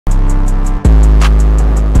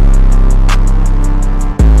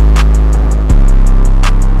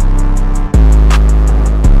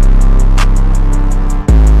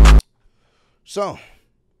So,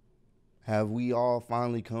 have we all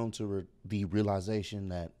finally come to the realization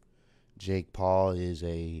that Jake Paul is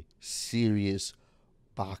a serious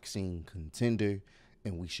boxing contender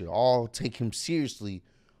and we should all take him seriously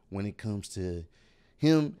when it comes to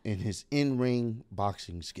him and his in-ring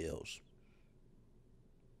boxing skills?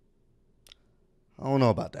 I don't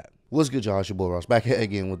know about that. What's good, y'all? It's your boy Ross back here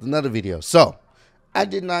again with another video. So, I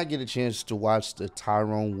did not get a chance to watch the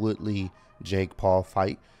Tyron Woodley Jake Paul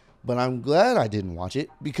fight, but I'm glad I didn't watch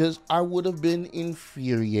it because I would have been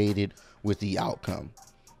infuriated with the outcome.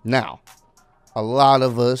 Now, a lot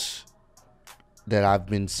of us that I've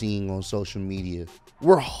been seeing on social media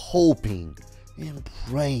were hoping and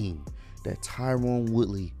praying that Tyron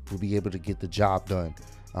Woodley will be able to get the job done.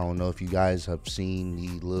 I don't know if you guys have seen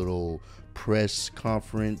the little press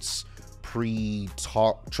conference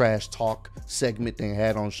trash talk segment they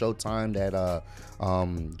had on Showtime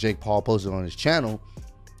that Jake Paul posted on his channel.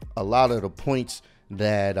 A lot of the points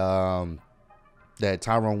that that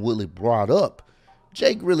Tyron Woodley brought up,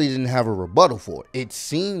 Jake really didn't have a rebuttal for. It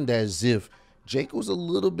seemed as if Jake was a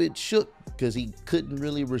little bit shook because he couldn't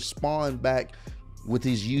really respond back with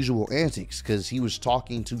his usual antics, because he was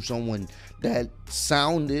talking to someone that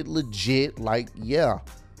sounded legit like, yeah,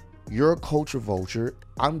 you're a culture vulture.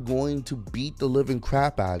 I'm going to beat the living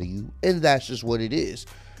crap out of you. And that's just what it is.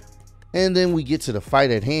 And then we get to the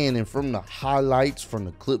fight at hand. And from the highlights, from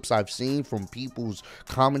the clips I've seen, from people's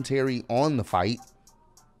commentary on the fight,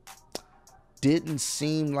 didn't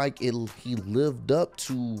seem like he lived up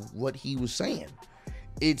to what he was saying.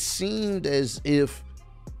 It seemed as if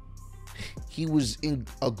he was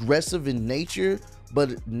aggressive in nature,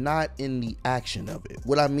 but not in the action of it.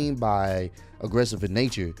 What I mean by aggressive in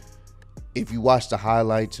nature, if you watch the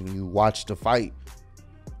highlights and you watch the fight,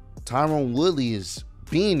 Tyron Woodley is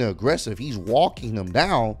being aggressive. He's walking him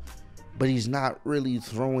down, but he's not really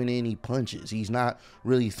throwing any punches. He's not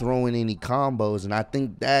really throwing any combos. And I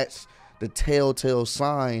think that's the telltale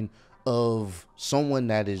sign of someone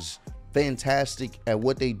that is fantastic at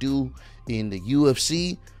what they do in the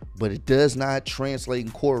UFC, but it does not translate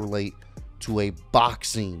and correlate to a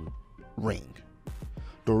boxing ring.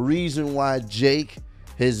 The reason why Jake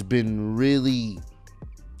has been really,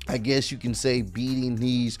 I guess you can say, beating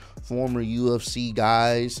these former UFC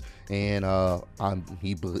guys, and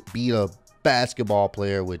he beat a basketball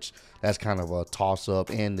player, which that's kind of a toss-up,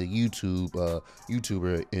 and the YouTuber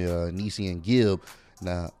Nisian Gibb.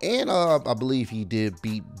 Now, and I believe he did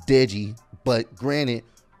beat Deji, but granted,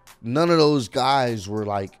 none of those guys were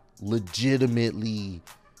like legitimately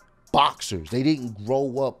boxers. They didn't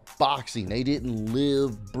grow up boxing. They didn't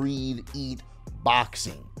live, breathe, eat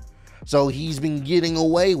boxing. So he's been getting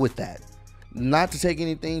away with that. Not to take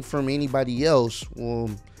anything from anybody else. Well,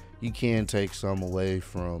 you can take some away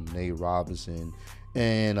from Nate Robinson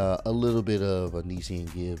and a little bit of Nisian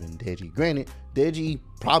Gibb and Deji. Granted, Deji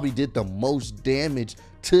probably did the most damage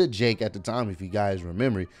to Jake at the time, if you guys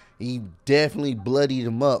remember. He definitely bloodied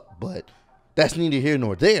him up, but that's neither here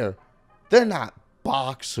nor there. They're not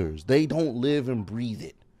boxers. They don't live and breathe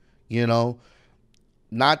it, you know?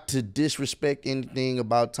 Not to disrespect anything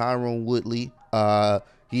about Tyron Woodley.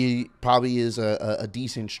 He probably is a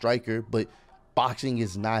decent striker, but boxing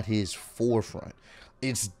is not his forefront.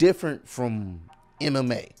 It's different from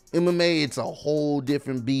MMA. MMA, it's a whole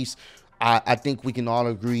different beast. I think we can all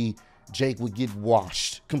agree Jake would get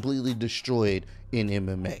washed, completely destroyed in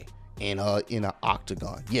MMA, in an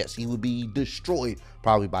octagon. Yes, he would be destroyed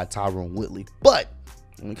probably by Tyron Woodley. But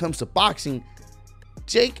when it comes to boxing,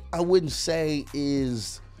 Jake, I wouldn't say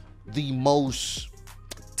is the most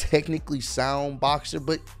technically sound boxer,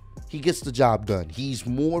 but he gets the job done. He's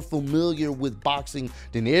more familiar with boxing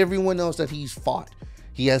than everyone else that he's fought.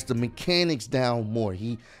 He has the mechanics down more.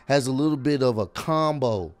 He has a little bit of a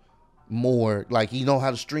combo more. Like, he knows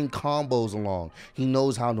how to string combos along. He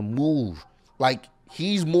knows how to move. Like,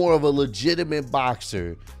 he's more of a legitimate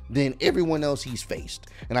boxer than everyone else he's faced.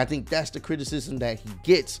 And I think that's the criticism that he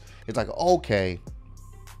gets. It's like, okay,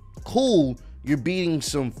 cool, you're beating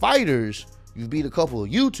some fighters. You've beat a couple of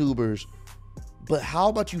YouTubers. But how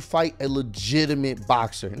about you fight a legitimate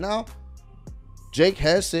boxer? Now, Jake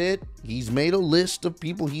has said he's made a list of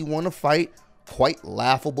people he want to fight. Quite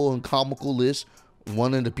laughable and comical list.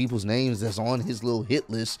 One of the people's names that's on his little hit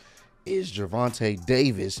list is Gervonta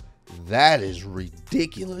Davis. That is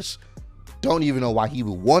ridiculous. Don't even know why he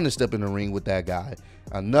would want to step in the ring with that guy.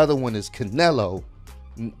 Another one is Canelo.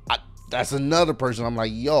 That's another person I'm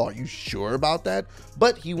like, yo, are you sure about that?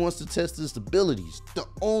 But he wants to test his abilities. The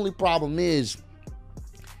only problem is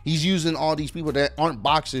he's using all these people that aren't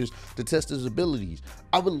boxers to test his abilities.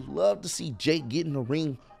 I would love to see Jake get in the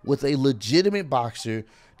ring with a legitimate boxer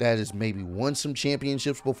that has maybe won some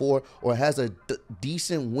championships before or has a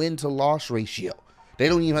decent win-to-loss ratio. They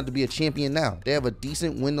don't even have to be a champion now. They have a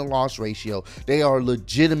decent win-to-loss ratio. They are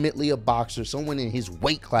legitimately a boxer, someone in his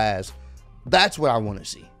weight class. That's what I want to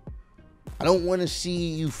see. I don't want to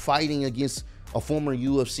see you fighting against a former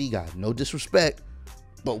UFC guy. No disrespect,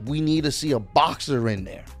 but we need to see a boxer in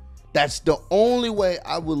there. That's the only way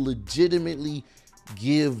I will legitimately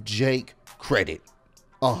give Jake credit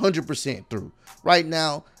 100% through. Right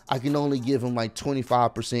now, I can only give him like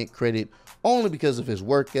 25% credit only because of his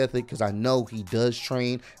work ethic, because I know he does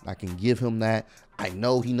train and I can give him that. I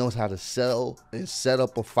know he knows how to sell and set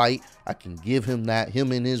up a fight. I can give him that,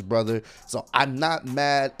 him and his brother. So I'm not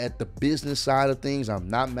mad at the business side of things. I'm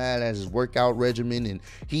not mad at his workout regimen. And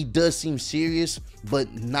he does seem serious,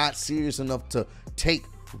 but not serious enough to take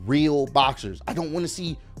real boxers. I don't want to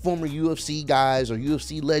see former UFC guys or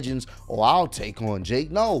UFC legends, oh, I'll take on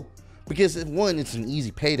Jake. No, because one, it's an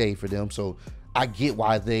easy payday for them. So I get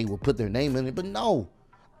why they will put their name in it. But no,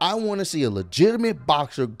 I want to see a legitimate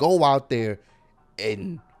boxer go out there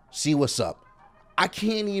and see what's up. I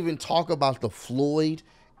can't even talk about the Floyd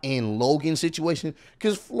and Logan situation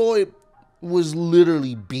because Floyd was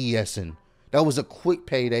literally BSing. That was a quick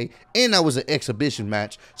payday, and that was an exhibition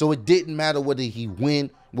match. So it didn't matter whether he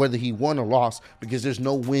won or lost, because there's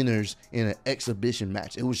no winners in an exhibition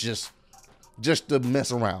match. It was just to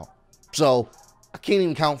mess around. So I can't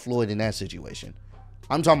even count Floyd in that situation.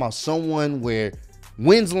 I'm talking about someone where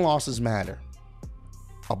wins and losses matter.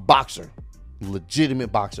 A boxer.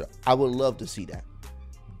 Legitimate boxer. I would love to see that.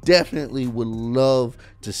 Definitely would love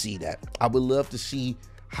to see that. I would love to see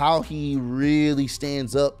how he really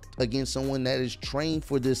stands up against someone that is trained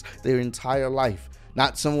for this their entire life.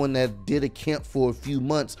 Not someone that did a camp for a few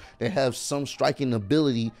months, that have some striking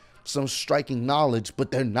ability, some striking knowledge,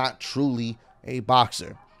 but they're not truly a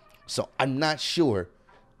boxer. So I'm not sure,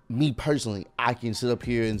 me personally, I can sit up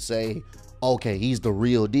here and say, okay, he's the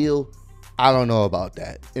real deal. I don't know about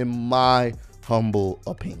that, in my humble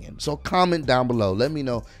opinion. So comment down below. Let me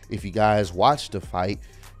know if you guys watched the fight.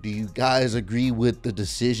 Do you guys agree with the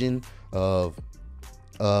decision of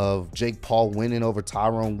Jake Paul winning over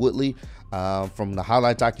Tyron Woodley? From the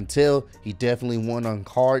highlights I can tell, he definitely won on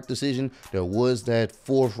card decision. There was that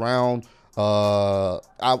fourth round. I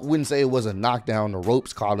wouldn't say it was a knockdown. The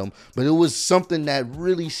ropes caught him, but it was something that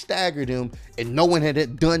really staggered him, and no one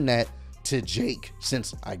had done that to Jake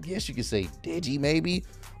since, I guess you could say, Deji maybe,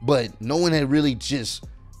 but no one had really just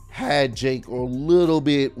had Jake a little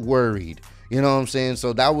bit worried. You know what I'm saying?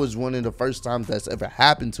 So that was one of the first times that's ever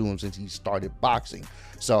happened to him since he started boxing.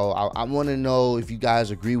 So I want to know if you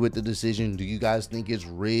guys agree with the decision. Do you guys think it's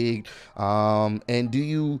rigged? And do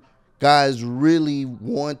you guys really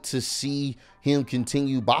want to see him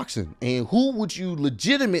continue boxing? And who would you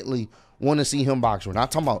legitimately want to see him box? We're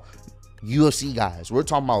not talking about UFC guys. We're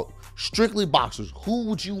talking about strictly boxers. Who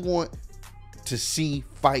would you want to see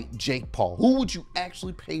fight Jake Paul? Who would you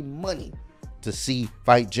actually pay money to see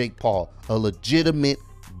fight Jake Paul? A legitimate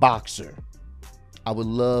boxer. I would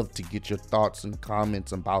love to get your thoughts and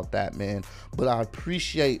comments about that, man. But I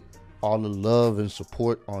appreciate all the love and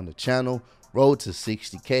support on the channel. Road to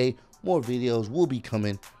 60K. More videos will be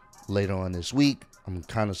coming later on this week. I'm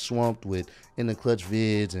kind of swamped with In the Clutch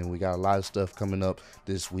vids, and we got a lot of stuff coming up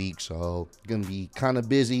this week, so gonna be kind of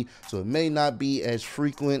busy. So it may not be as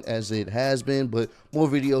frequent as it has been, but more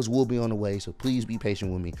videos will be on the way, so please be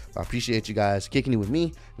patient with me. I appreciate you guys kicking it with me,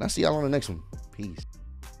 and I'll see y'all on the next one. Peace.